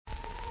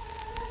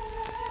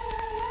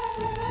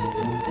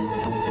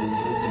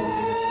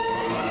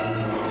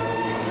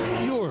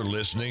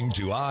listening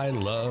to I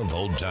Love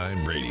Old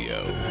Time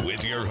Radio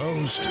with your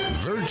host,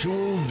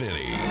 Virtual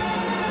Vinny.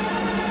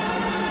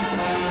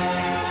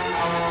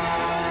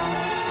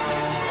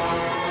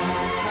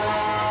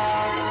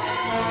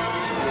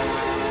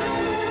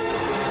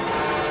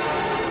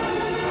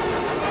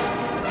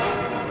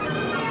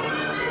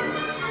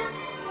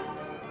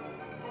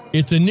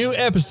 It's a new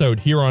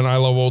episode here on I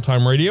Love Old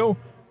Time Radio.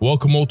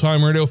 Welcome, Old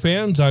Time Radio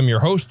fans. I'm your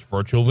host,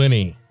 Virtual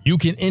Vinny. You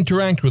can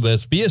interact with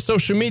us via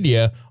social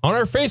media on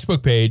our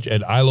Facebook page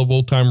at I Love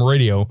Old Time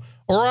Radio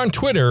or on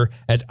Twitter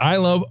at I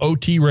Love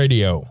OT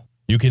Radio.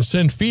 You can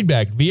send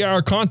feedback via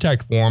our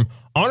contact form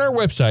on our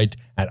website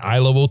at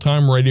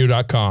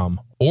iloveoldtimeradio.com,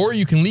 or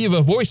you can leave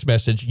a voice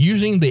message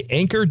using the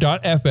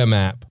Anchor.fm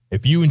app.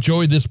 If you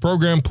enjoyed this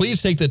program,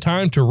 please take the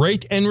time to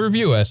rate and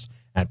review us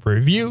at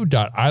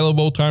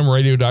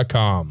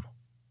review.iloveoldtimeradio.com.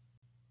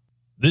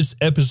 This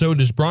episode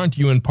is brought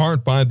to you in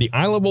part by the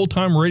I Love Old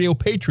Time Radio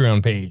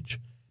Patreon page.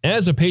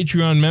 As a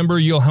Patreon member,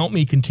 you'll help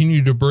me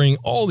continue to bring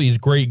all these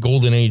great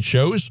Golden Age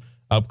shows,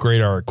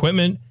 upgrade our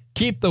equipment,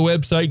 keep the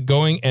website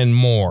going, and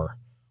more.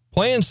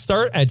 Plans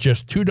start at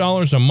just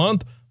 $2 a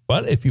month,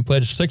 but if you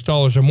pledge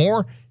 $6 or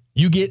more,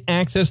 you get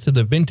access to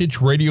the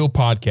Vintage Radio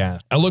Podcast.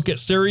 I look at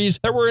series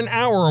that were an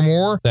hour or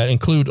more that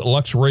include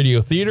Lux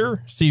Radio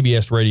Theater,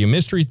 CBS Radio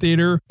Mystery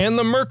Theater, and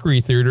the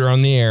Mercury Theater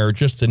on the Air,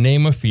 just to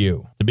name a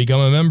few. To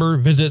become a member,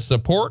 visit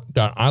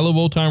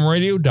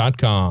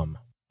support.iloveoldtimeradio.com.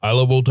 I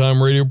Love Old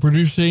Time Radio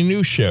produces a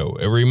new show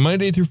every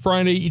Monday through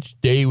Friday, each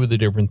day with a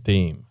different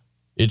theme.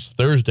 It's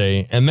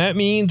Thursday, and that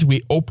means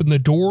we open the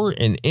door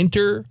and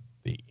enter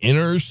the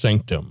inner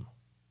sanctum.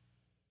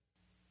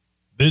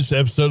 This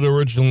episode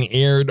originally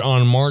aired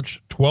on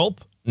March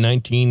 12th,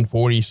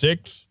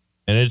 1946,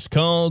 and it's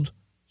called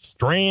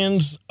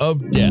Strands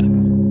of Death.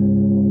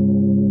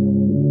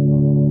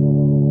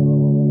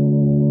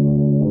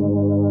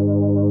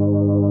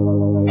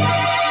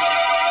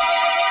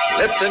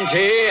 Lipton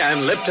Tea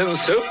and Lipton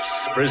Soups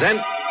present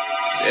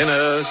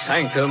Inner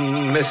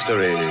Sanctum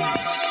Mysteries.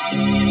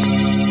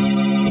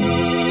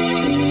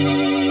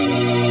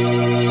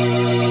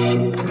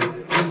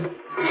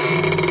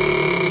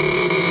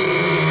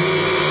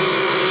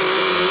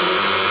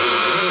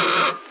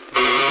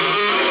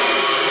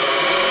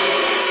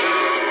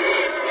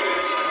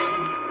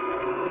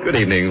 Good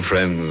evening,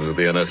 friends of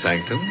the Inner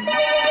Sanctum.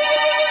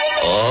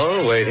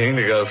 All waiting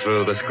to go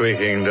through the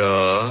squeaking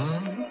door.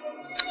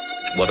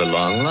 What a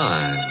long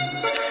line.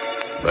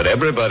 But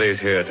everybody's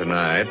here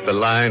tonight. The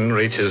line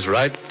reaches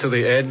right to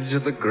the edge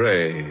of the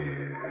grave.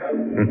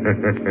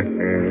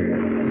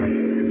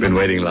 Been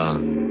waiting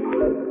long.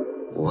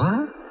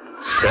 What?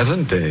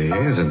 7 days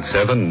and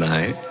 7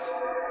 nights?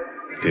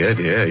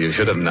 Dear, you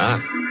should have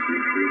knocked.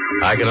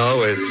 I can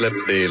always slip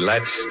the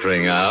latch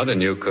string out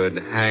and you could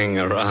hang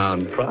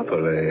around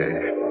properly.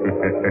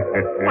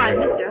 Why,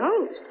 Mr.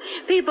 Host,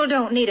 people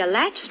don't need a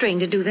latch string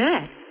to do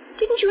that.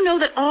 Didn't you know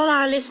that all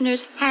our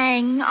listeners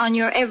hang on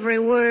your every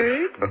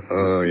word?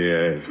 Oh,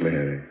 yes,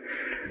 Mary.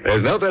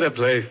 There's no better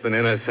place than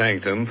Inner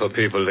Sanctum for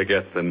people to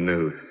get the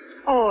news.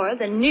 Or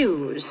the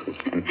news.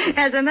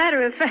 As a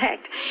matter of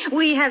fact,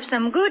 we have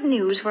some good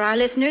news for our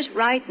listeners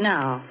right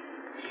now.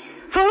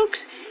 Folks,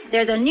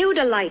 there's a new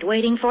delight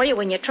waiting for you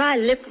when you try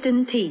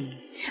Lipton tea.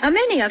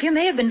 Many of you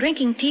may have been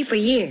drinking tea for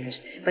years,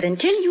 but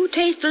until you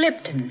taste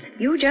Lipton,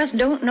 you just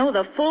don't know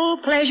the full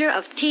pleasure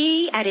of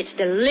tea at its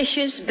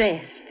delicious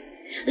best.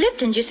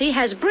 Lipton, you see,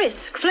 has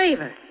brisk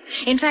flavor.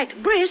 In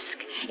fact, brisk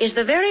is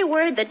the very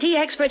word the tea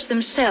experts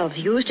themselves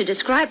use to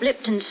describe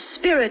Lipton's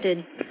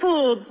spirited,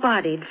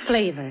 full-bodied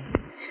flavor.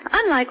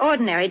 Unlike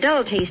ordinary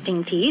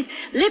dull-tasting teas,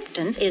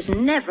 Lipton's is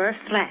never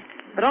flat,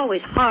 but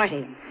always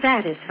hearty,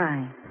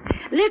 satisfying.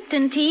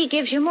 Lipton tea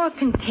gives you more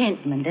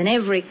contentment in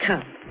every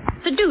cup.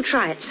 So do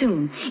try it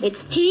soon.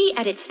 It's tea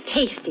at its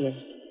tastiest.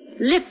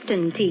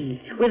 Lipton tea,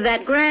 with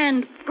that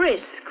grand,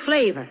 brisk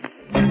flavor.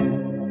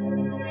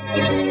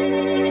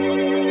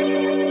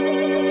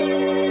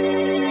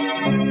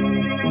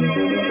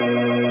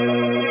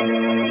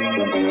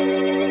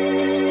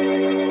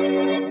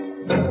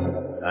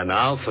 And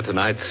now for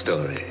tonight's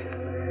story.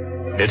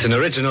 It's an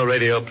original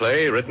radio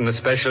play written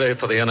especially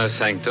for the Inner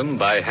Sanctum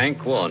by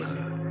Hank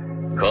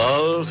Warner,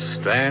 called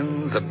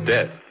Strands of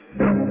Death,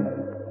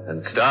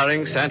 and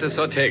starring Santos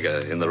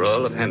Ortega in the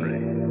role of Henry.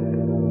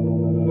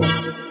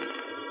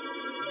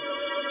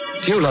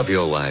 Do you love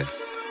your wife?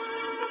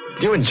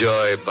 Do you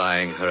enjoy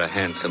buying her a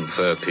handsome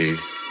fur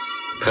piece,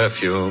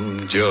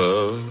 perfume,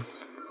 jewels,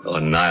 or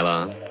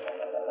nylon?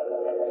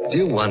 Do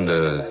you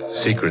wonder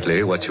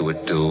secretly what you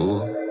would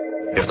do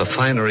if the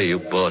finery you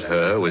bought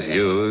her was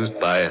used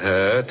by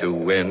her to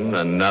win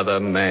another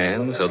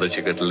man so that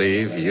she could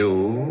leave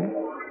you?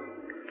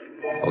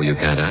 Oh, you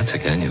can't answer,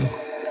 can you?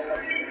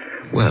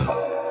 Well,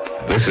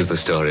 this is the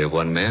story of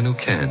one man who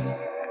can.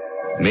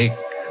 Meek,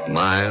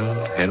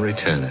 mild Henry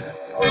Turner.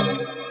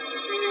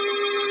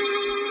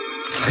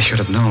 I should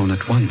have known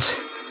at once.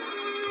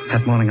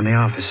 That morning in the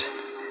office,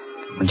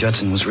 when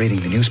Judson was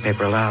reading the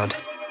newspaper aloud,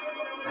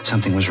 that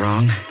something was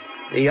wrong.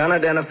 The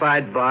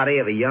unidentified body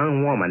of a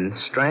young woman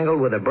strangled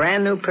with a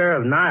brand new pair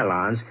of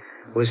nylons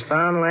was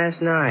found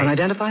last night.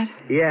 Unidentified?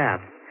 Yeah.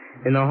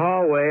 In the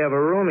hallway of a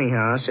rooming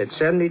house at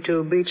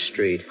 72 Beach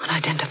Street.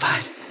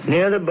 Unidentified.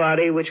 Near the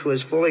body, which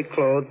was fully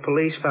clothed,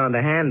 police found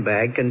a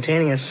handbag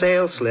containing a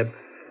sales slip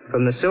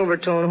from the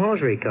Silvertone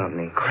Hosiery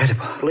Company.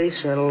 Incredible.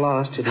 Police are at a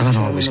loss to Helen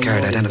determine always the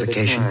carried motive for the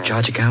identification, crime.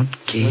 charge account,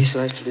 keys. Much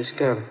less to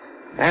discover.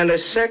 And a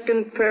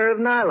second pair of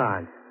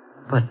nylon.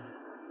 But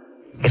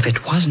if it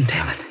wasn't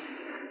Helen...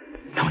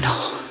 No.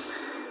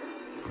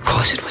 Of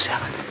course it was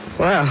Helen.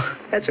 Well,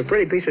 that's a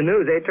pretty piece of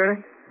news, eh,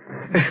 Turner?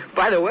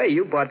 By the way,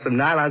 you bought some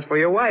nylons for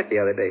your wife the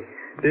other day,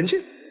 didn't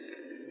you?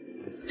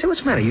 Say,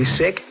 what's the matter? You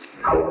sick?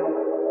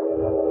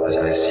 Was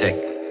I sick?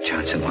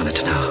 Johnson wanted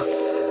to know.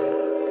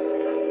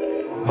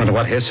 Wonder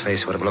what his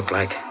face would have looked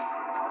like.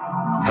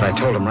 Had I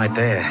told him right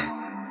there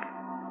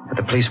that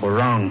the police were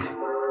wrong,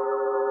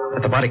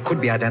 that the body could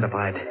be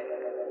identified,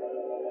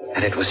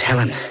 and it was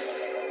Helen,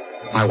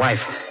 my wife.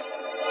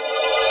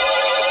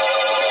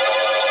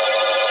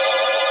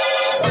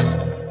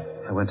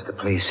 I went to the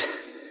police.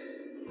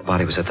 The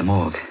body was at the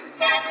morgue.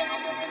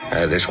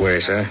 This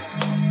way, sir.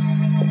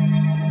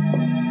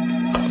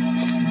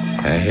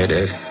 Here it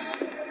is.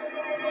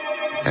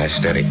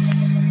 Steady.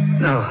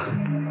 No.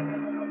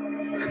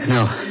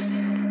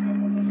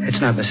 It's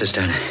not Mrs.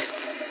 Turner.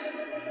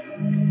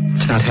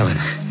 It's not Helen.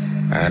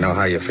 I know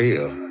how you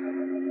feel.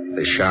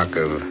 The shock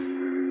of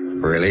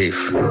relief.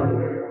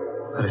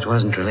 But it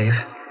wasn't relief.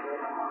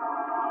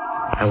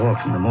 I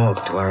walked from the morgue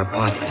to our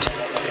apartment.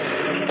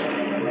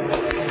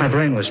 My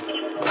brain was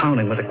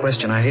pounding with a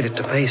question I hated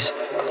to face.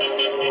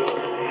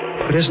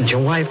 If it isn't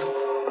your wife,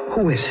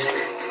 who is it?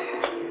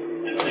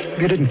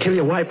 If you didn't kill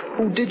your wife,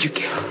 who did you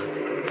kill?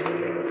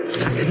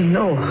 I didn't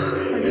know.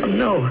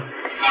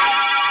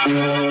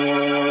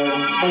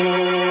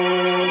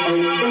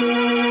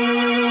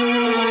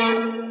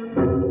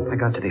 I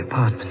got to the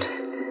apartment.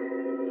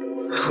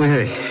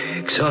 Weary,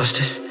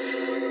 exhausted.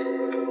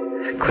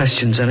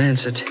 Questions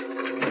unanswered.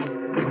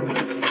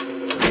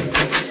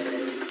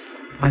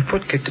 My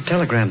foot kicked a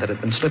telegram that had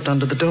been slipped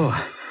under the door.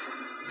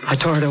 I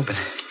tore it open.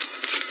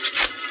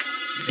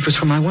 It was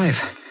from my wife.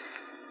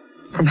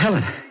 From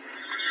Helen.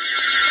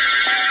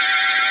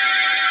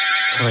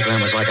 The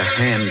telegram was like a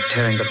hand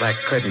tearing the black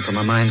curtain from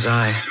my mind's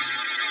eye.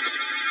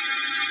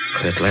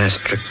 Could at last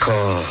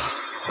recall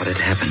what had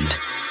happened.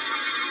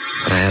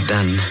 What I had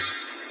done.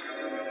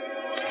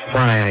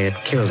 Why I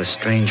had killed a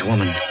strange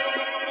woman.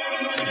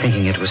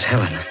 Thinking it was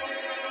Helen.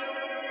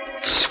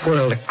 It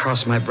swirled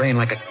across my brain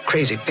like a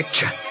crazy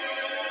picture.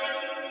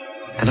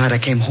 The night I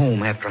came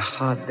home after a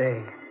hard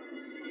day.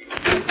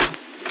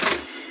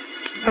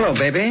 Hello,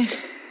 baby.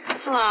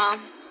 Hello.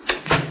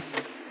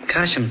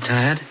 Gosh, I'm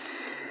tired.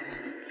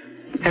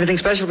 Anything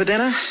special for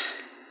dinner?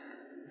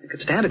 I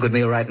could stand a good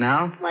meal right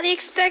now. What do you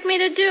expect me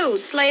to do?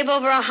 Slave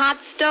over a hot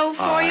stove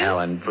for you?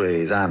 Helen,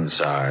 please. I'm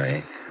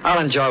sorry. I'll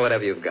enjoy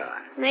whatever you've got.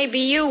 Maybe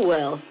you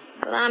will.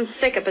 But I'm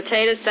sick of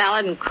potato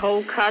salad and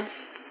cold cuts.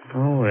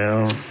 Oh,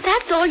 well.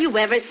 That's all you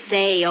ever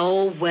say,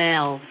 oh,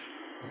 well.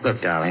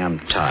 Look, darling, I'm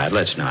tired.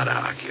 Let's not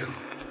argue.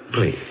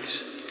 Please.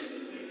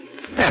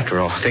 After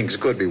all, things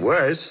could be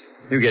worse.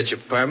 You get your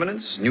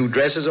permanents, new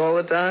dresses all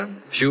the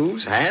time,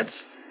 shoes, hats.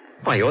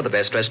 Why, you're the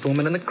best dressed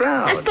woman in the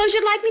crowd. I suppose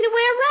you'd like me to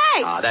wear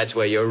rags. Ah, that's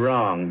where you're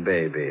wrong,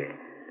 baby.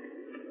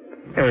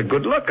 You're a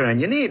good looker and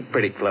you need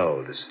pretty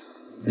clothes.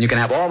 And you can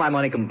have all my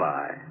money can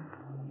buy.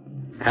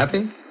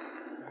 Happy?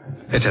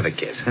 Let's have a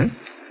kiss, huh?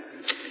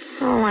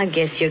 Oh, I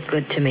guess you're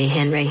good to me,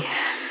 Henry.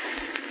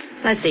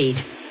 Let's eat.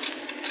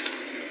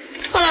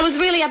 What I was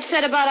really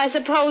upset about, I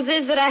suppose,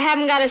 is that I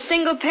haven't got a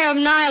single pair of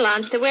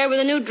nylons to wear with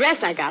a new dress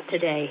I got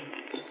today.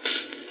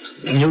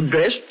 New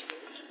dress?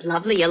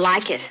 Lovely, you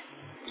like it.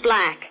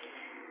 Black.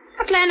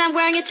 I planned on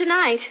wearing it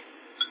tonight.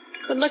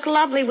 It would look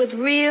lovely with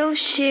real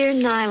sheer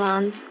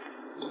nylons.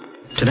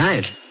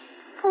 Tonight?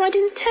 Oh, I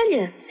didn't tell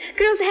you.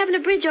 Girls are having a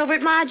bridge over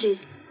at Margie's.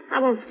 I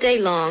won't stay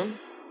long.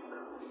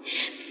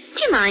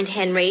 Do you mind,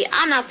 Henry?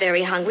 I'm not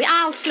very hungry.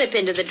 I'll slip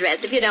into the dress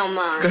if you don't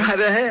mind. Go right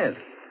ahead.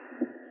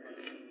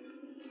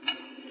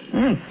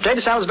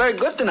 Potato salad's very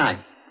good tonight.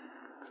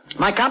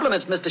 My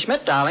compliments, Mr.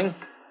 Schmidt, darling.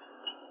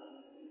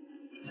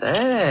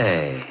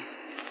 Say,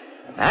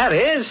 that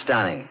is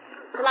stunning.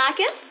 Like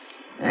it?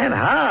 And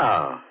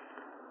how?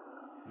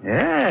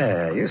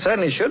 Yeah, you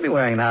certainly should be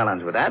wearing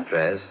nylons with that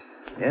dress.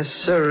 Yes,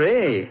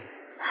 sirree.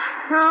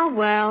 Oh,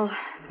 well.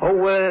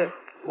 Oh,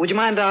 would you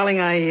mind, darling?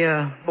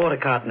 I bought a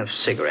carton of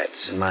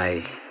cigarettes in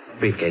my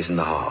briefcase in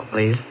the hall,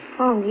 please.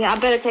 Oh, yeah, I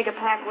better take a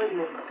pack with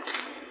me.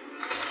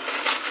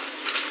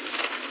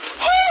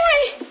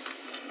 Henry!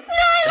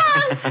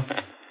 Nylons!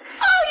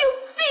 Oh, you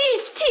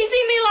beast,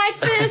 teasing me like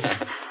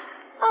this.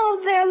 Oh,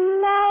 they're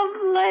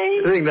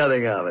lovely. Think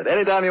nothing of it.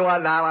 Anytime you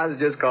want nylons,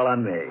 just call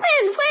on me. When?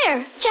 Where?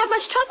 Did you have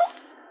much trouble?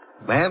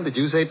 Ma'am, did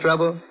you say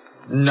trouble?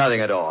 Nothing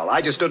at all.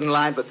 I just stood in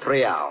line for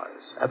 3 hours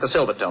at the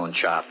Silvertone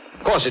shop.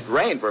 Of course, it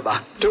rained for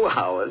about 2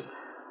 hours.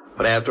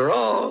 But after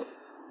all,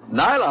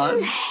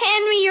 nylon.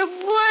 Henry, you're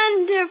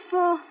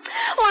wonderful.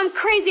 Oh, I'm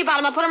crazy about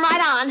them. I'll put them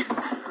right on.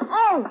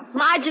 Oh, Oh,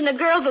 Marge and the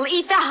girls will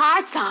eat their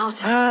hearts out.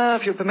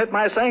 If you'll permit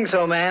my saying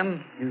so,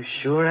 ma'am. You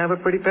sure have a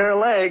pretty pair of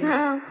legs.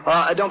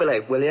 Don't be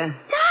late, will you?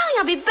 Darling,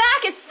 I'll be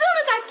back as soon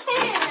as I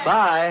can.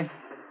 Bye.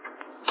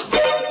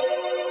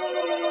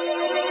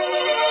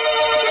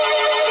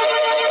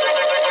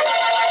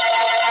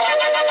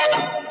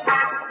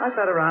 I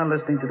sat around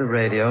listening to the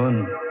radio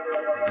and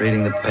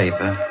reading the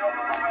paper,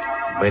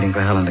 waiting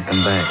for Helen to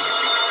come back.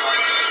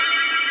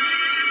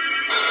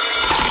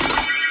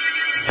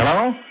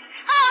 Hello?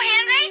 Oh,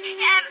 Henry.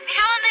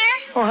 Helen there?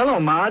 Oh, hello,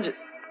 Marge.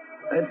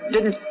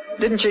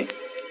 Didn't she?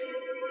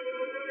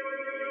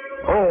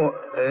 Oh,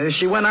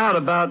 she went out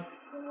about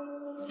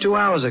 2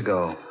 hours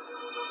ago.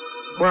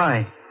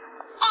 Why?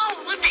 Oh,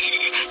 well,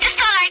 just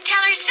thought I'd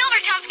tell her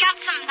Silvertone's got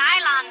some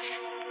nylons.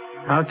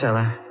 I'll tell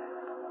her.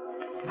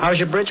 How's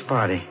your bridge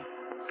party?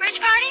 Bridge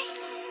party?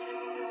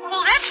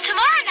 Well, that's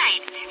tomorrow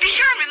night. Be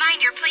sure and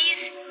remind her,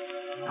 please.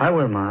 I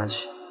will, Marge.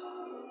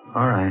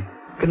 All right.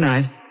 Good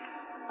night.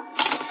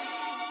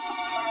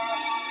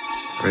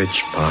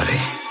 Bridge party.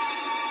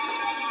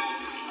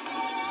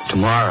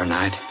 Tomorrow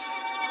night.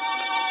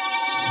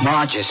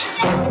 Marge's.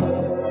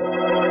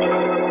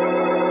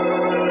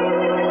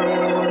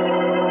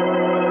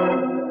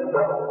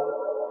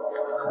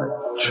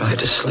 I tried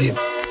to sleep.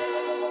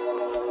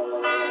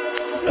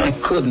 I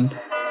couldn't.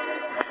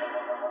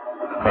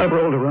 I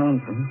rolled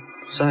around from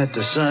side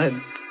to side,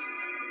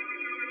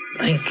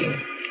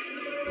 thinking,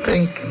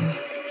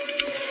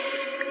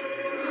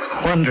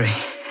 wondering.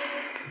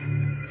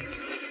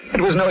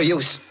 It was no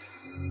use.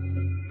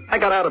 I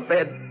got out of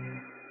bed.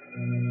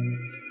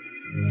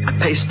 I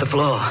paced the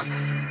floor.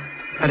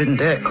 I didn't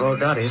dare call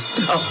Dottie's.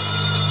 Hello,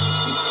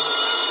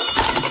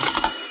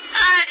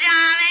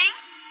 darling.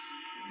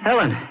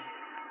 Helen,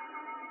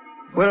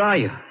 where are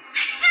you?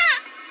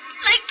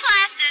 Lake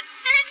Placid.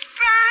 It's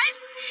bright.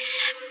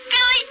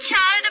 Billy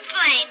chartered a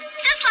plane,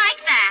 just like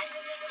that.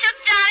 Took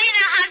Dottie and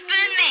her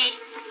husband and me.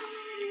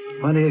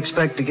 When do you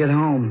expect to get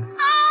home? Oh,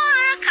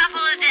 in a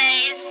couple of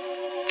days.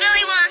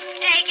 Billy wants to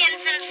take in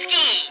some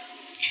skiing.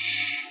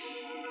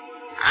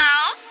 Hello?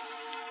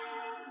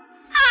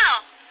 Hello?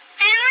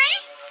 Henry?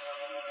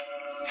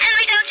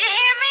 Henry, don't you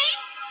hear me?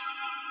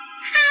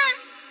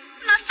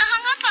 Must have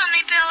hung up on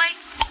me, Billy.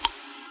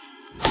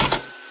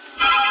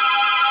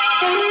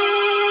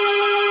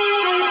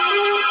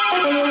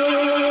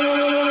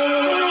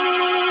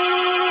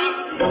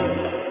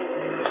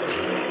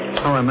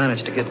 How I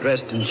managed to get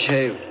dressed and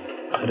shaved,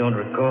 I don't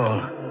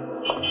recall.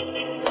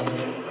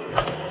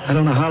 I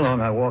don't know how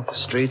long I walked the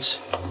streets.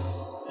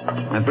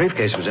 My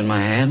briefcase was in my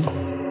hand.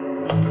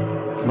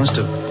 I must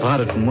have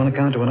plodded from one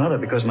account to another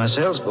because my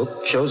sales book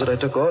shows that I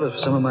took orders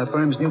for some of my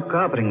firm's new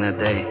carpeting that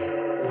day.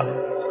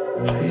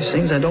 These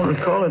things I don't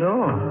recall at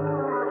all.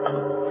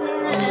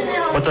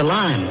 But the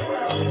line,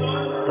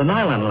 the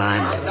nylon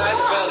line.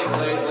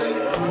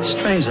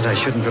 Strange that I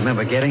shouldn't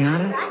remember getting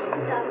on it.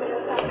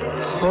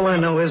 All I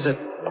know is that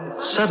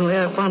suddenly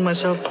I found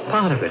myself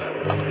part of it.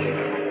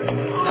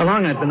 How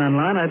long I'd been on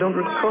line, I don't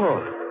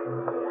recall.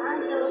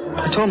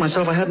 I told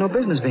myself I had no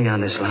business being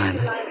on this line.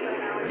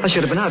 I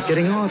should have been out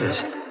getting orders.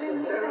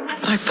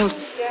 But I felt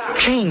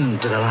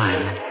chained to the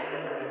line,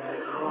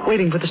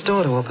 waiting for the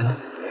store to open.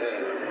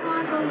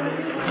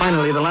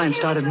 Finally, the line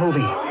started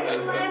moving.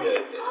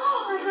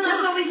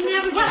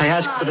 I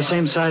asked for the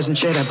same size and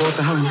shade I bought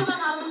for Helen.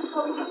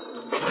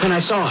 Then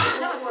I saw her,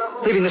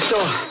 leaving the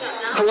store.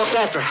 I walked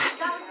after her.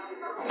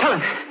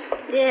 Helen!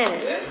 Yes.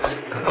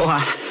 Oh,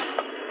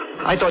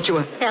 I thought you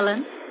were...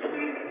 Helen?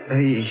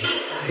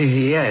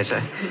 Yes.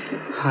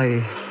 I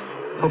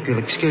hope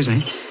you'll excuse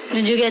me.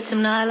 Did you get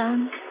some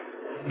nylon?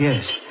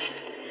 Yes.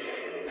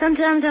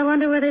 Sometimes I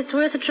wonder whether it's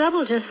worth the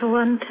trouble just for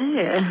one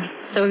pair.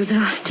 So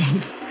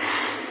exhausting.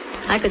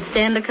 I could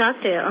stand a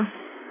cocktail.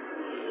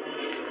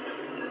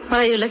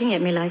 Why are you looking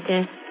at me like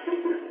that?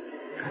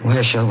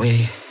 Where shall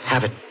we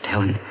have it,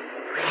 Helen?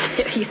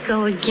 There you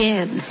go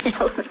again,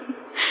 Helen.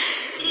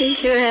 You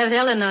sure have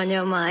Helen on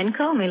your mind.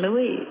 Call me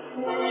Louise.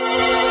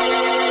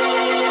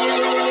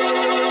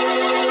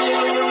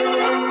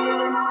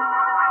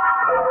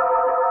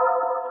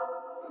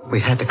 We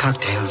had the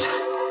cocktails.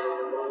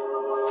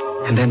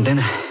 And then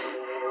dinner.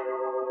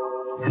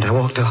 And I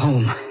walked her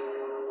home.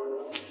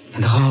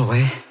 In the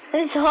hallway.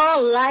 This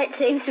hall light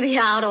seems to be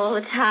out all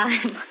the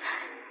time.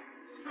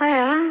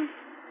 Well,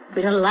 it's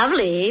been a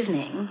lovely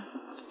evening.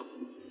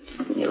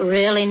 You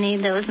really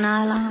need those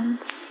nylons?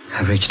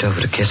 I reached over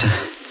to kiss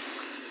her.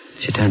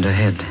 She turned her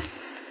head,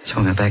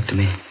 swung her back to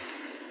me.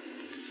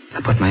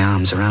 I put my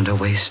arms around her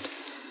waist,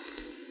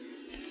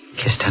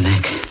 kissed her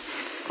neck.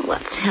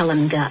 What's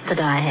Helen got that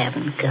I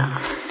haven't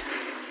got?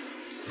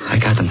 I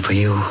got them for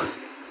you,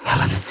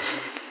 Helen.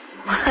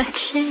 What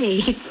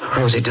shade?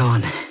 Rosy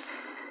dawn.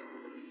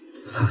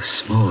 How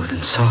smooth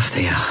and soft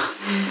they are.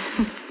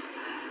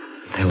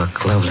 They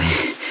look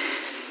lovely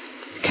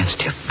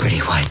against your pretty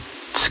white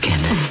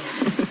skin.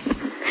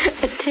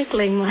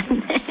 Tickling my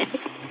neck.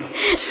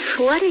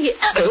 What are you...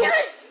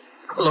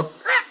 Look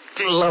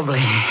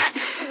lovely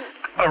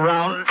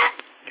around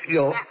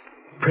your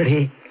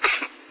pretty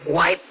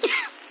white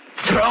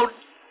throat.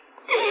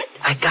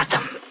 I I got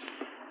them.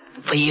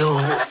 For you,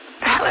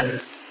 Helen.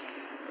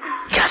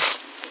 Just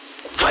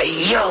for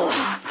you.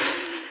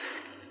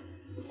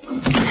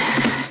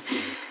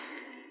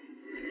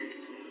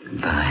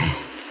 Goodbye,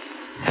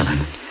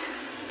 Helen.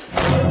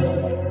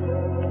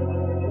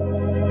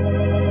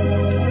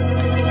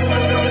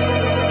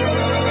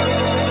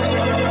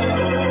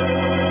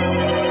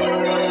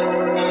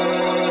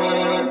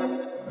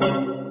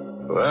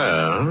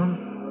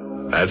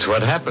 That's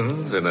what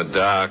happens in a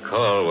dark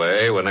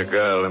hallway when a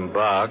girl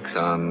embarks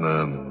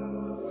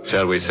on,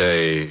 shall we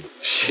say,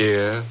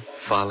 sheer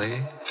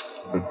folly.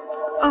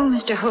 Oh,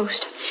 Mr.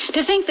 Host,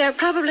 to think there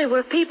probably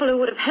were people who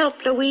would have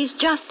helped Louise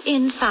just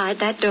inside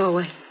that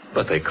doorway.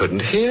 But they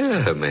couldn't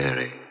hear her,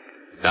 Mary.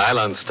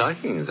 Nylon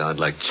stockings aren't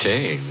like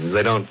chains.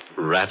 They don't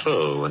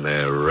rattle when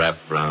they're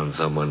wrapped round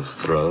someone's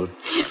throat.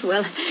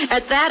 Well,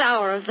 at that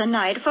hour of the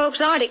night,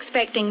 folks aren't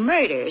expecting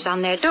murders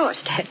on their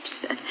doorsteps.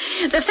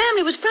 The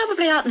family was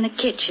probably out in the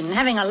kitchen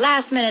having a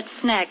last-minute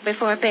snack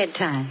before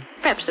bedtime.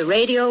 Perhaps the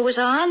radio was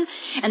on,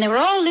 and they were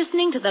all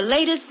listening to the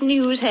latest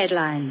news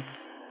headlines.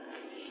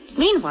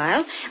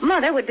 Meanwhile,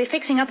 Mother would be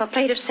fixing up a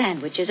plate of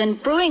sandwiches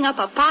and brewing up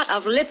a pot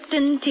of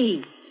Lipton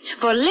tea.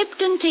 For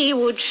Lipton tea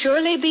would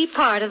surely be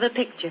part of the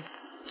picture.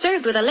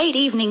 Served with a late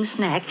evening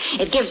snack,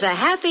 it gives a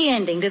happy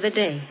ending to the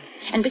day.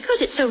 And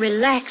because it's so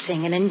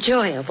relaxing and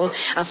enjoyable,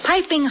 a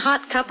piping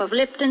hot cup of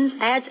Lipton's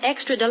adds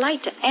extra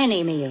delight to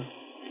any meal.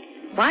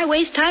 Why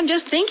waste time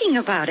just thinking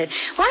about it?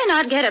 Why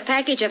not get a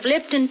package of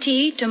Lipton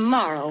tea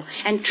tomorrow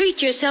and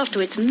treat yourself to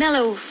its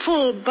mellow,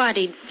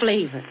 full-bodied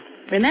flavor?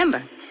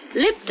 Remember,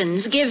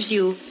 Lipton's gives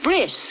you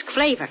brisk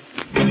flavor.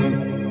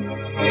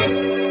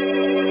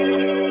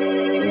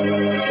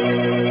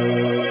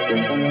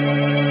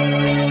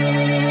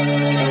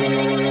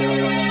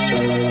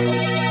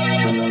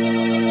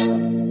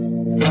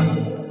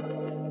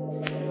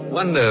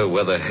 Wonder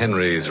whether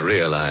Henry's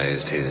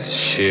realized his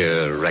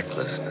sheer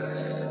recklessness.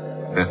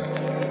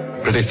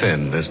 Pretty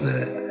thin, isn't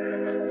it?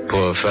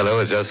 Poor fellow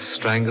has just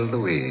strangled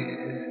Louise.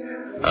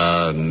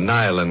 A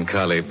nylon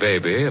collie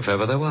baby, if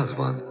ever there was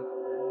one.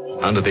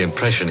 Under the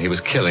impression he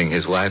was killing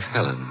his wife,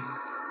 Helen.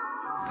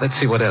 Let's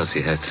see what else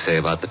he has to say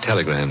about the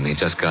telegram he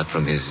just got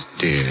from his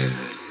dear,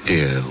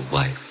 dear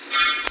wife.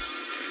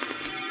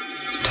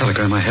 The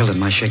telegram I held in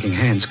my shaking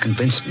hands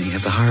convinced me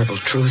of the horrible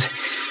truth.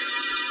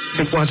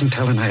 It wasn't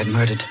Helen I had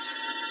murdered.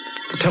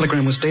 The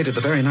telegram was dated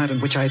the very night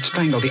on which I had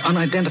strangled the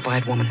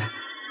unidentified woman.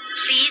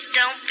 Please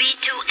don't be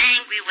too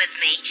angry with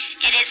me.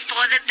 It is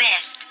for the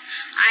best.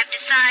 I've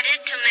decided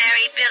to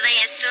marry Billy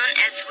as soon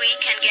as we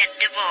can get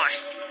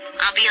divorced.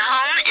 I'll be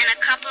home in a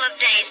couple of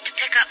days to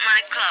pick up my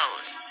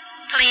clothes.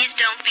 Please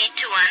don't be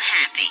too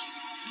unhappy.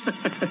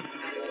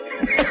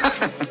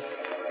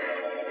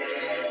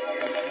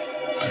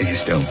 Please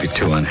don't be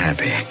too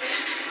unhappy.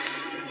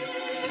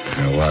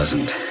 I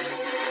wasn't.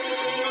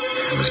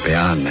 I was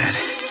beyond that.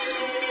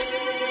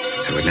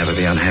 I would never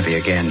be unhappy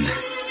again.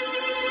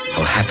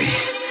 Or happy.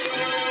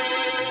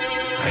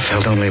 I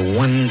felt only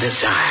one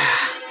desire.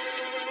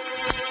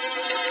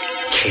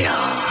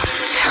 Kill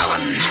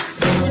Helen.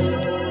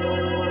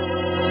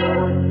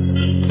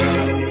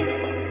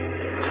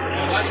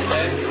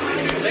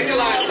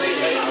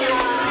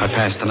 I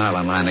passed the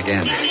nylon line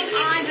again.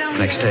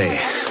 Next day,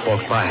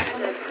 walked by it.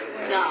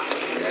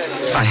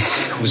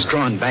 I was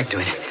drawn back to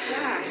it.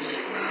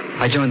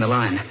 I joined the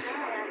line.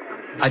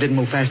 I didn't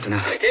move fast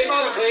enough.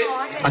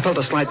 I felt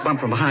a slight bump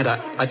from behind.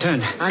 I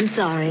turned. I'm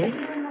sorry.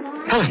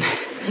 Helen.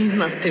 You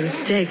must be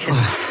mistaken.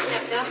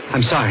 Oh,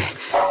 I'm sorry.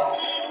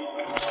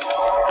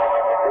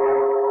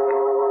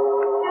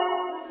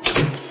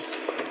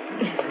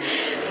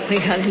 We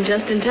got in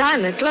just in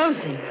time. They're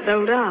closing.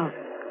 Sold out.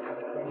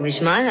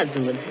 Wish my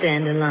husband would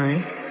stand in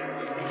line.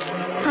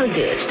 Oh,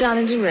 dear, it's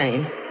starting to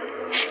rain.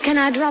 Can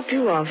I drop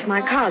you off?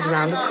 My car's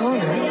around the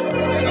corner.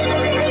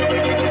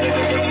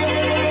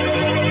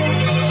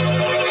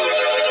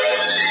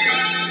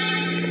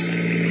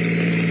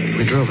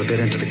 We drove a bit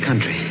into the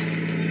country.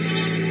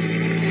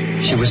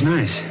 She was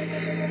nice.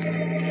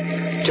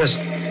 Just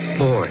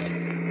bored.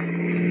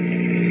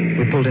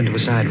 We pulled into a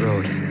side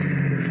road.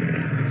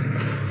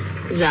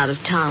 He's out of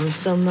town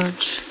so much.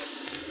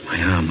 My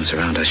arm was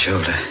around her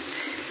shoulder.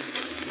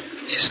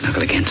 She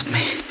snuggled against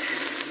me.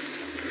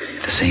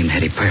 The same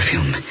heady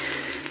perfume.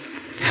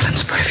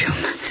 Helen's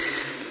perfume.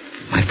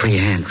 My free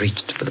hand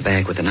reached for the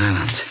bag with the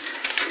nylons.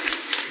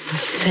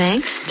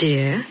 Thanks,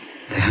 dear.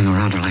 They hung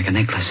around her like a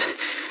necklace.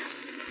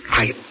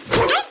 I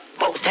pulled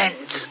both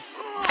ends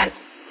and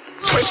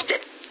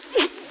twisted.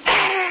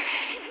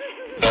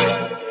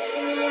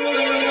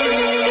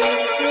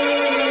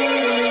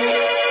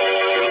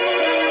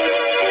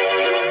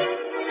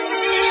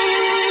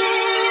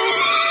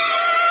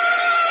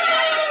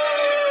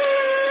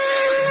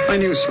 I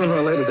knew sooner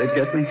or later they'd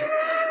get me,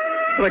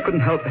 but I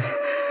couldn't help it.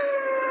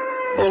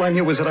 All I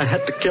knew was that I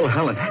had to kill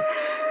Helen.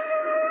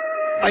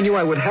 I knew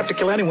I would have to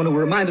kill anyone who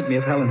reminded me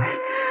of Helen.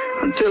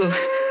 Until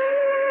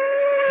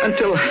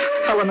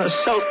Helen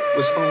herself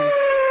was home.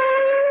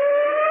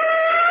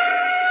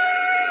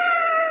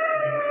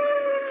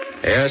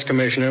 Yes,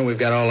 Commissioner, we've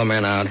got all the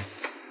men out.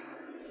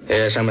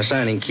 Yes, I'm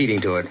assigning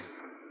Keating to it.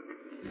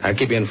 I'll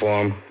keep you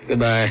informed.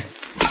 Goodbye.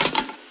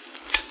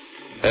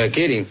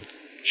 Keating.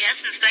 Yes,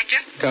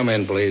 Inspector? Come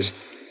in, please.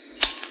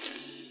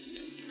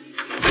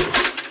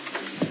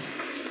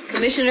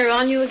 Commissioner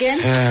on you again?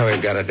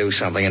 We've got to do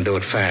something and do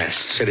it fast.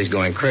 City's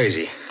going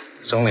crazy.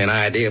 It's only an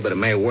idea, but it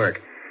may work.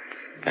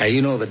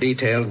 You know the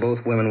details.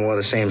 Both women wore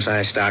the same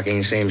size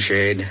stockings, same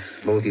shade.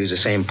 Both used the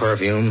same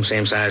perfume,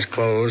 same size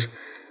clothes.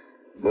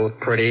 Both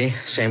pretty,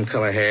 same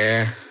color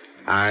hair.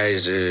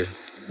 Eyes,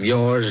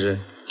 yours.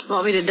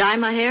 Want me to dye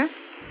my hair?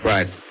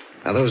 Right.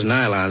 Now, those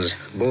nylons,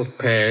 both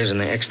pairs and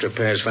the extra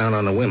pairs found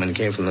on the women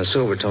came from the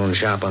Silvertone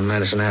shop on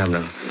Madison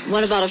Avenue.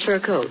 What about a fur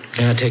coat?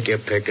 Take your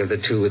pick of the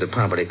two with the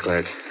property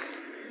clerk.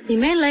 He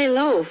may lay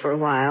low for a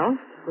while,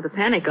 with a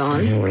panic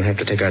on. Yeah, we'll have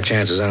to take our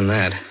chances on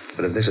that.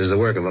 But if this is the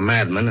work of a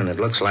madman, and it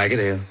looks like it,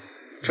 he'll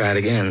try it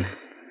again.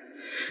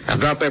 Now,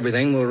 drop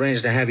everything. We'll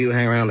arrange to have you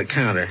hang around the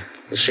counter.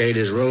 The shade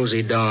is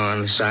Rosy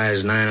Dawn,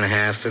 size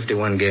 9.5,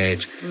 51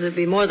 gauge. Well, there'd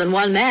be more than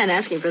one man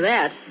asking for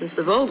that. It's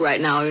the vogue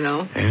right now, you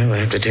know. Yeah, we'll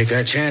have to take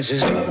our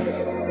chances.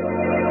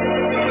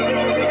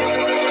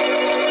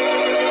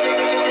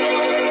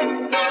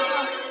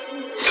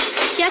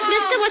 Yes,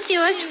 mister, what's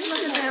yours?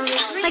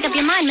 Make up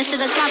your mind, mister.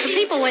 There's lots of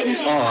people waiting.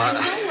 Oh,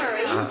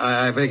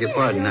 I beg your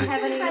pardon.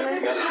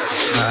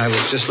 I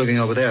was just looking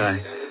over there.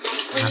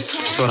 I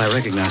thought I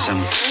recognized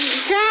someone.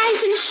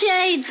 Size and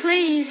shade,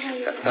 please.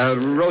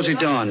 Rosy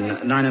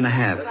Dawn,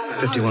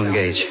 9.5, 51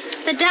 gauge.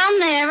 They're down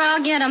there.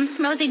 I'll get them.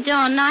 Rosy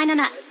Dawn,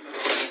 9.5.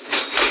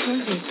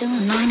 Rosy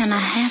Dawn,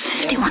 9.5,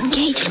 51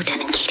 gauge,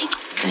 Lieutenant Keating.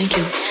 Thank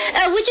you.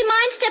 Would you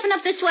mind stepping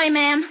up this way,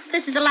 ma'am?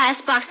 This is the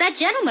last box. That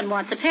gentleman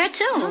wants a pair,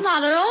 too. Oh,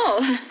 not at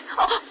all.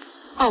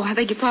 Oh, I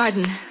beg your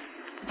pardon.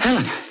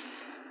 Helen.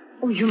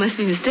 Oh, you must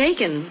be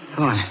mistaken.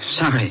 Oh, I'm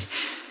sorry.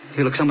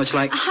 You look so much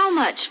like... How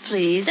much,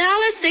 please?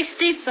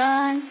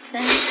 $1.65.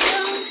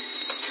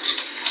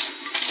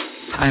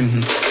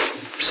 I'm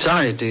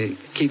sorry to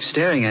keep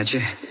staring at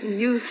you.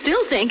 You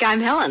still think I'm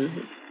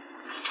Helen.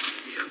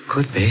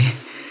 Could be.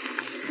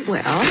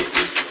 Well...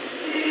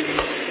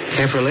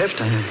 Care for a lift?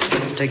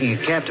 I'm taking a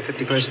cab to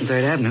 51st and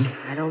 3rd Avenue.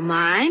 I don't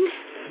mind.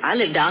 I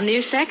live down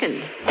near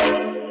 2nd.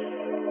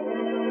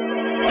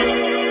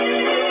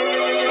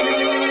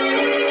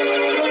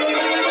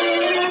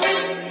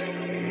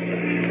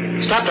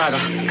 Stop, driver.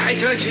 I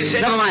thought you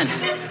said... Never mind.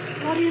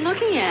 What are you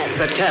looking at?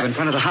 That cab in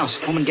front of the house.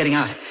 Woman getting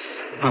out.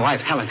 My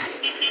wife, Helen.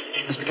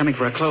 Must be coming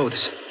for her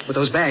clothes. With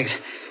those bags.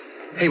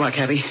 Here you are,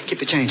 cabby. Keep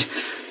the change.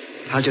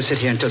 I'll just sit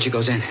here until she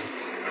goes in.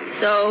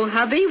 So,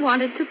 hubby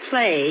wanted to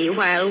play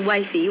while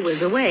wifey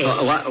was away.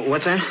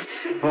 What's that?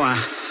 Oh,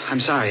 I'm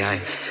sorry.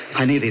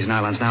 I need these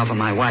nylons now for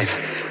my wife.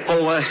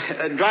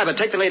 Driver,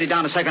 take the lady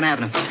down to 2nd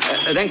Avenue.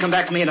 Then come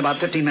back to me in about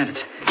 15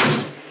 minutes.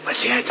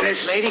 What's the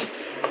address, lady?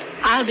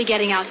 I'll be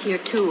getting out here,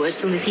 too, as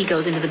soon as he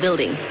goes into the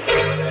building.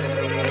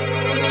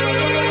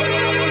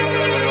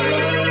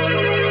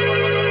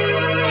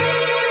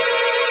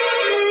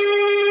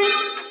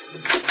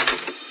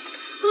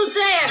 Who's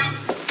there?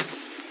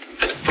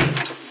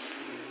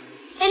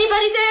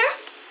 Anybody there?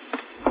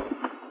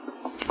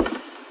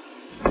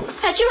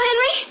 That you,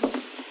 Henry?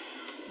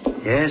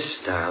 Yes,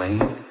 darling.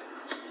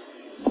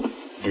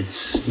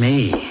 It's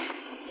me.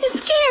 You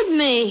scared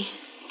me.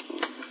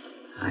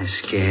 I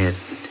scared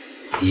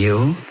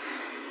you?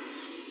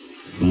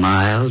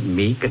 Mild,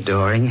 meek,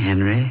 adoring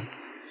Henry?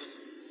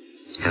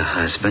 Your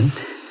husband?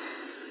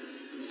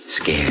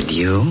 Scared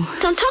you?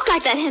 Don't talk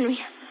like that, Henry.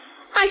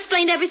 I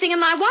explained everything in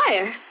my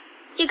wire.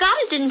 You got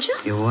it, didn't you?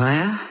 Your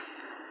wire?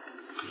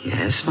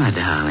 Yes, my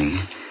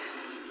darling.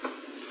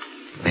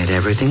 Made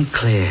everything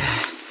clear.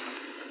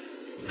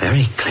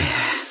 Very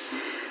clear.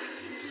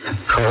 The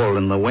cold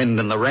and the wind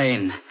and the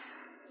rain.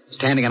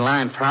 Standing in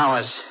line for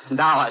hours and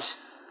hours.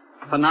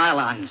 For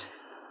nylons.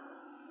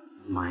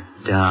 My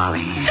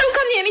darling. Don't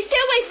come near me. Stay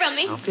away from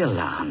me. Don't be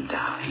alarmed,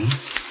 darling.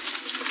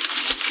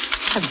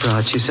 I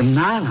brought you some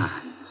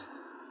nylons.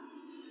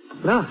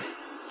 Look.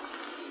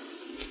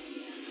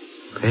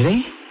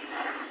 Pretty?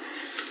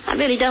 I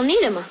really don't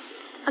need them.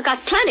 I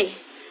got plenty.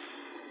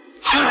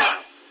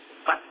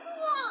 But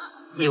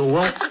you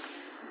won't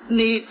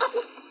need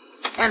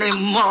any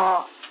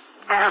more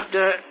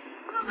after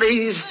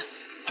these.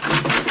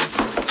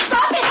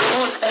 Stop it! You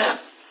won't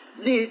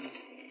need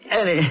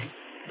any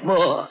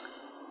more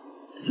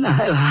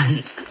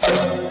nylons.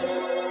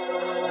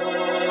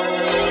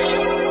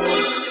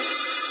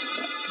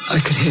 I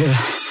could hear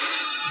her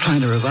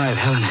trying to revive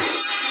Helen.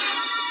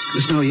 It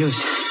was no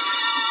use.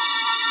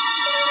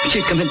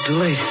 She'd come in too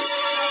late.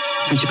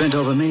 And she bent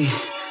over me.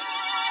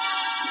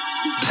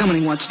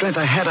 Summoning what strength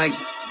I had, I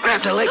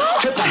grabbed her leg,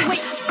 tripped her. Wait.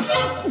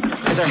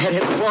 As her head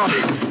hit the wall,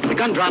 the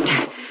gun dropped.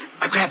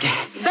 I grabbed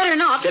her. Better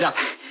not. Sit up.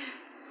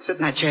 Sit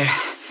in that chair.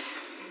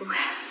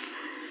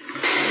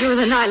 You're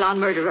the nylon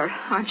murderer,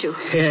 aren't you?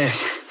 Yes.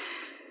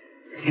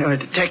 You're a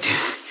detective.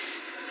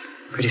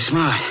 Pretty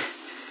smart.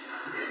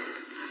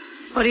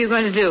 What are you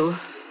going to do?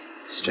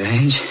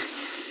 Strange.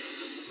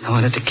 I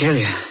wanted to kill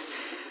you.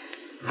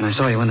 When I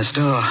saw you in the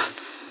store,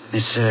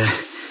 Miss,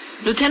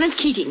 Lieutenant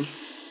Keating.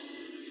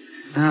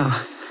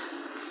 No.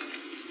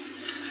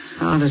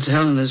 Now that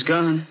Helen is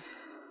gone,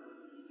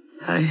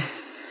 I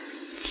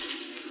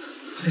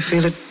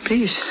feel at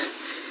peace.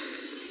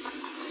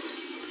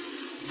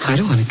 I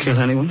don't want to kill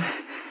anyone.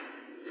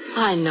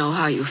 I know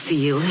how you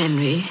feel,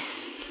 Henry.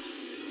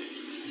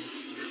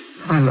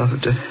 I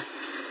loved her.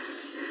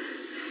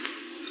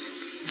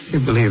 You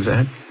believe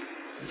that,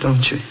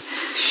 don't you?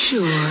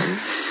 Sure.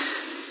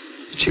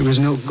 She was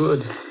no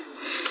good.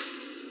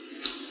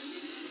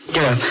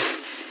 Get up.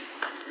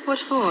 What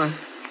for?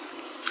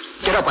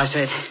 Get up, I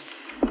said.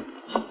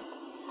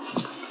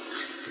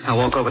 Now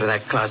walk over to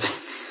that closet.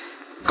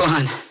 Go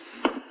on.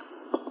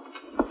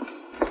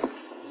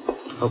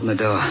 Open the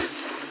door.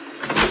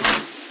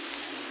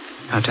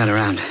 Now turn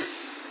around.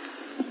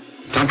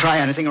 Don't try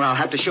anything or I'll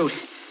have to shoot.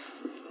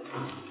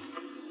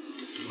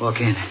 Walk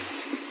in.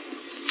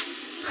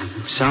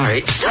 I'm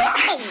sorry.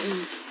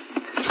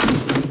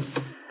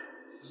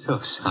 So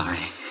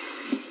sorry,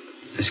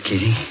 Miss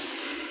Keating.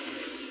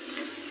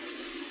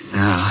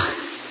 Now,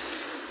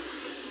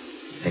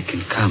 they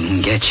can come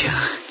and get you.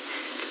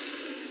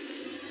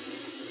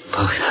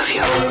 Both of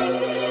you.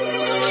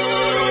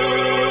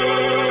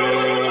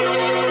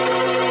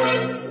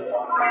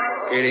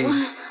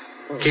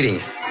 Keating,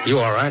 you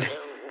all right?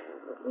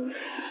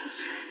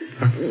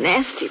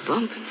 Nasty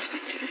bump,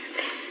 Inspector.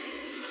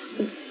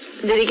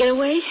 Did he get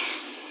away?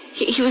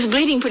 He was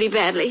bleeding pretty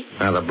badly.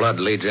 Now, the blood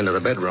leads into the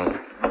bedroom.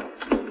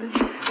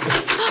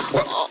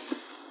 What?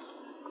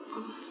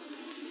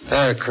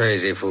 That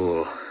crazy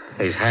fool.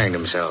 He's hanged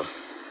himself.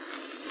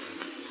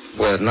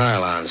 With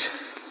nylons.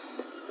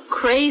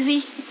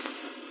 Crazy?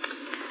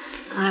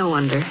 I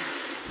wonder.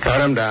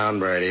 Cut him down,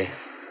 Brady.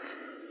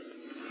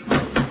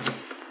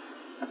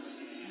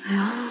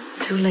 Well,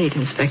 too late,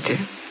 Inspector.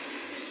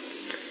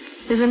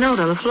 There's a note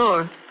on the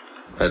floor.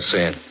 Let's see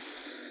it.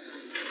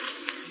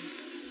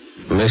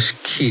 Miss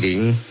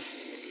Keating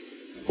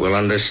will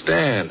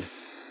understand.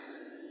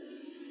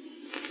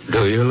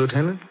 Do you,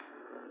 Lieutenant?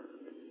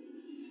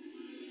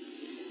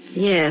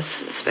 Yes,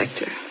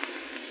 Inspector.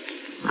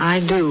 I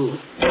do.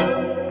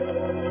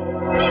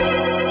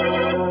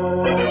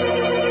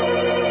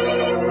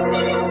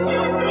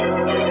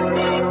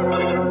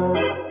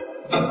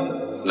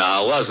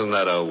 Now, wasn't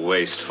that a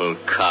wasteful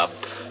cop?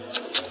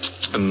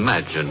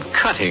 Imagine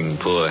cutting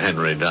poor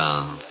Henry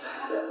down.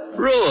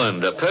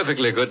 Ruined a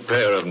perfectly good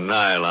pair of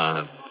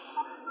nylon.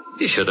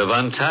 He should have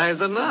untied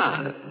the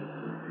knot.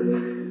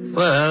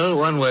 Well,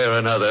 one way or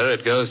another,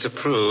 it goes to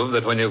prove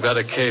that when you've got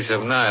a case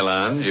of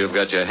nylon, you've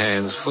got your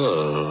hands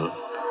full.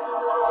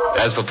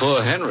 As for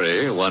poor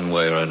Henry, one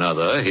way or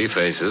another, he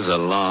faces a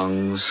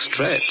long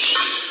stretch.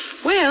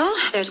 Well,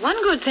 there's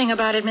one good thing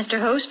about it, Mr.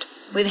 Host.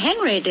 With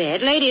Henry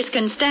dead, ladies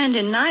can stand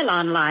in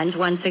nylon lines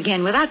once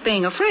again without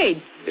being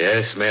afraid.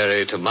 Yes,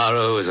 Mary,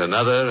 tomorrow is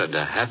another and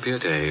a happier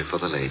day for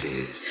the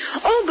ladies.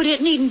 Oh, but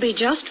it needn't be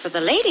just for the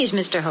ladies,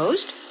 Mr.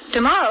 Host.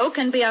 Tomorrow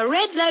can be a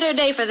red-letter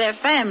day for their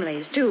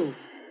families, too.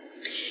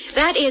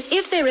 That is,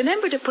 if they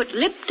remember to put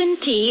Lipton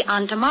tea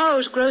on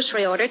tomorrow's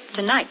grocery order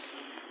tonight.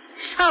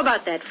 How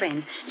about that,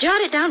 friend?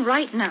 Jot it down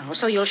right now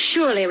so you'll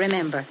surely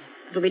remember.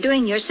 It'll be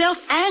doing yourself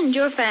and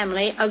your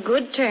family a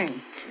good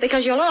turn.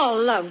 Because you'll all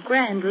love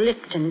grand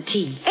Lipton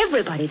tea.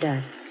 Everybody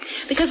does.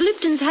 Because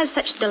Lipton's has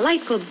such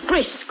delightful,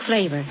 brisk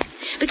flavor.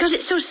 Because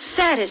it's so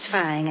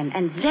satisfying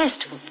and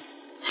zestful.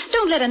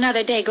 Don't let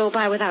another day go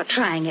by without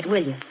trying it,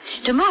 will you?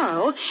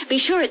 Tomorrow, be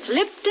sure it's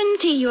Lipton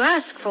tea you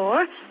ask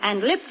for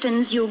and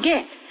Lipton's you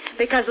get.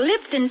 Because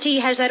Lipton tea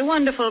has that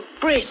wonderful,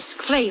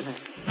 brisk flavor.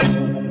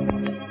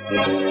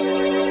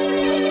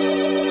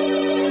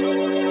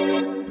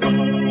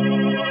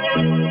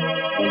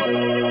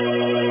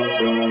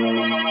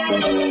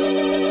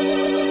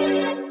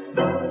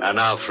 And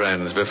now,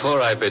 friends,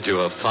 before I bid you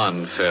a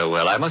fond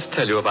farewell, I must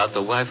tell you about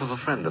the wife of a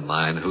friend of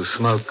mine who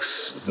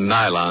smokes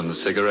nylon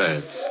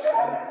cigarettes.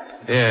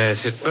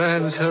 Yes, it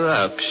burns her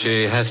up.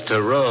 She has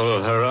to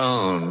roll her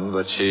own,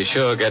 but she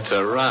sure gets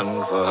a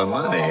run for her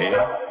money.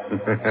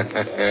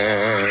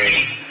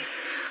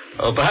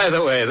 Oh, by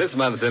the way, this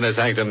month's Inner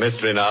Sanctum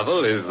mystery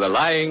novel is The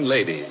Lying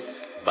Lady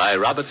by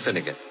Robert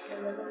Finnegan.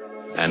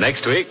 And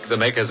next week, the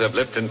makers of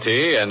Lipton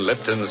Tea and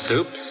Lipton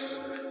Soups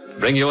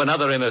bring you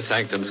another Inner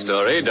Sanctum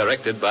story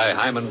directed by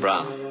Hyman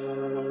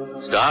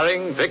Brown.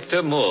 Starring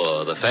Victor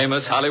Moore, the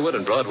famous Hollywood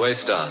and Broadway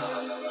star.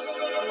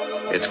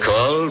 It's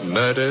called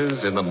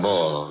Murders in the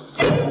Morgue.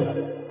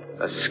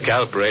 A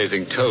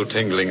scalp-raising,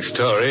 toe-tingling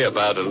story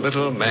about a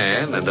little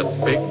man and a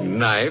big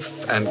knife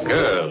and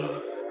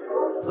girl.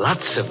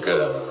 Lots of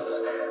girls.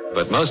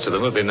 But most of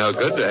them will be no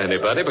good to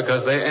anybody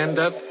because they end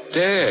up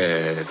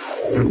dead.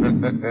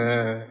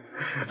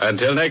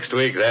 Until next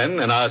week, then,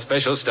 and our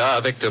special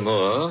star, Victor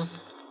Moore,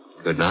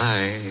 good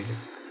night.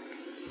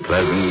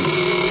 Pleasant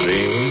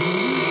dreams.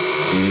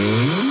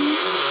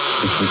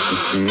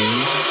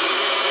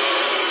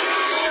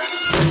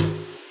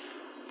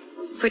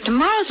 For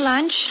tomorrow's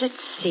lunch, let's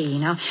see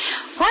now.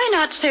 Why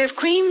not serve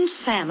creamed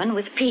salmon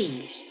with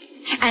peas?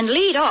 And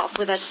lead off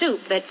with a soup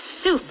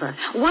that's super.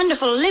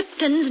 Wonderful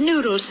Lipton's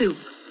noodle soup.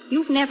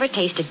 You've never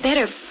tasted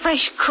better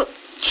fresh cooked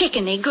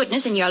chickeny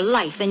goodness in your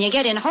life than you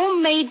get in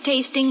homemade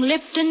tasting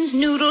Lipton's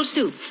noodle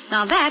soup.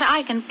 Now that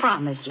I can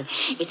promise you.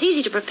 It's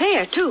easy to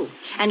prepare, too,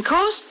 and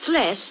costs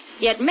less,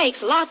 yet makes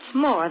lots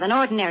more than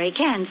ordinary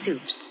canned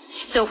soups.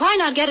 So why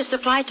not get a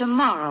supply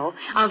tomorrow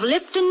of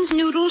Lipton's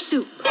noodle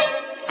soup?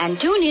 And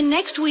tune in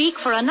next week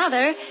for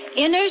another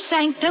Inner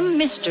Sanctum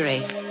Mystery.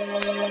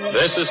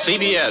 This is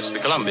CBS, the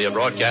Columbia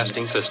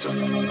Broadcasting System.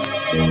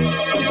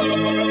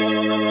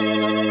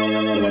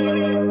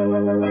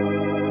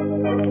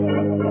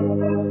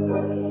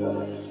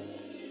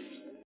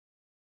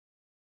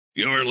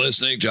 You're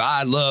listening to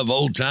I Love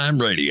Old Time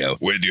Radio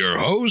with your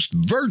host,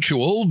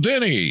 Virtual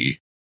Vinny.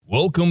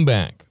 Welcome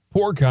back.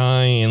 Poor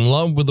guy in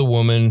love with a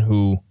woman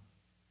who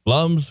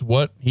loves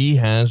what he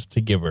has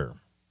to give her.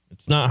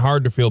 It's not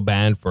hard to feel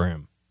bad for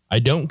him. I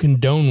don't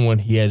condone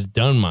what he has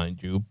done,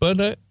 mind you,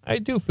 but I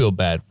do feel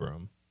bad for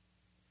him.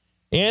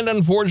 And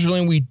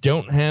unfortunately, we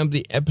don't have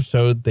the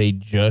episode they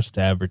just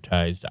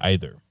advertised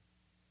either.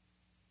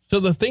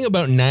 So the thing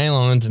about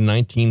nylons in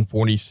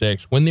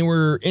 1946, when they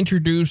were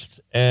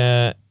introduced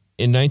in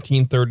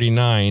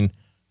 1939,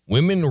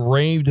 women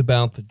raved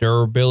about the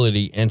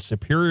durability and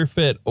superior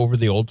fit over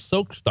the old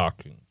silk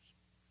stockings.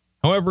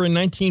 However, in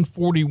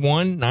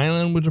 1941,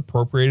 nylon was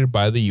appropriated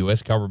by the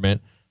U.S.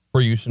 government for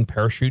use in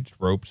parachutes,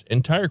 ropes,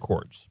 and tire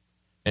cords.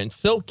 And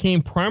silk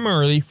came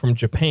primarily from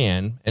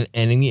Japan, an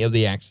enemy of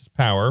the Axis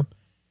power,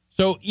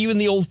 so even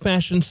the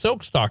old-fashioned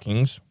silk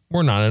stockings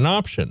were not an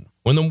option.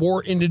 When the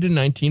war ended in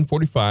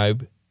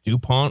 1945,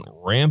 DuPont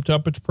ramped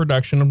up its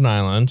production of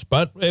nylons,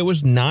 but it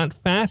was not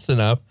fast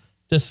enough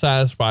to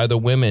satisfy the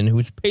women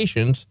whose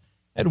patience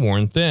had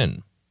worn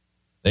thin.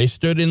 They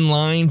stood in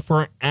line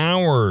for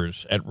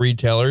hours at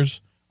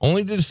retailers,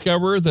 only to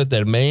discover that the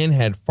demand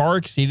had far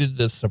exceeded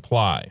the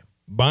supply.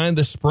 By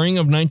the spring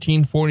of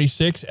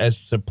 1946, as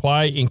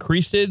supply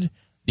increased,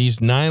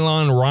 these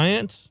nylon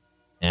riots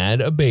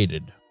had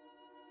abated.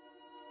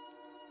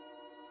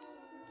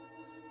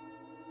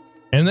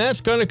 And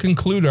that's going to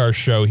conclude our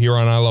show here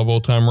on I Love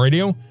Old Time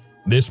Radio.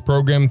 This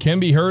program can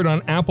be heard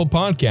on Apple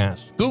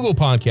Podcasts, Google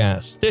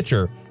Podcasts,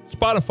 Stitcher,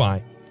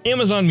 Spotify,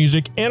 Amazon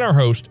Music, and our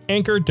host,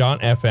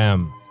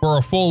 Anchor.fm. For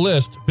a full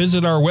list,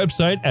 visit our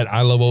website at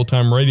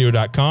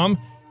iloveoldtimeradio.com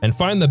and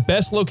find the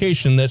best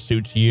location that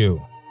suits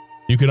you.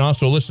 You can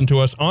also listen to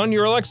us on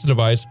your Alexa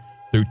device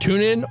through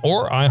TuneIn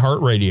or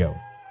iHeartRadio.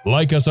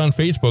 Like us on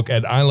Facebook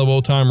at I Love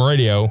Old Time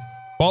Radio.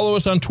 Follow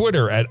us on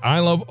Twitter at I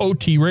Love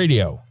OT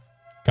Radio.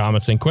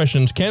 Comments and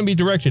questions can be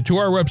directed to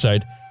our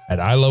website at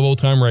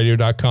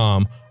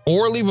iloveoldtimeradio.com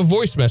or leave a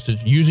voice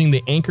message using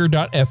the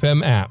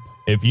Anchor.fm app.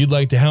 If you'd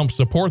like to help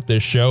support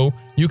this show,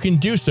 you can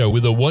do so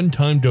with a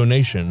one-time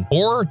donation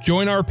or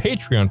join our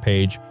Patreon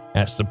page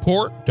at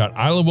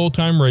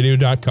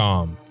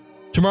support.iloveoldtimeradio.com.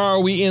 Tomorrow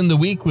we end the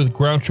week with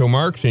Groucho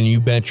Marx and You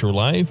Bet Your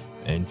Life,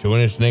 and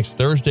join us next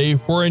Thursday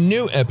for a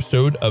new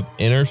episode of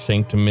Inner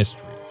Sanctum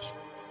Mysteries.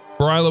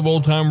 For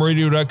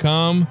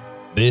iloveoldtimeradio.com,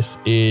 this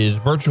is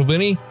Virtual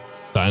Vinny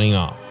signing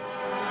off.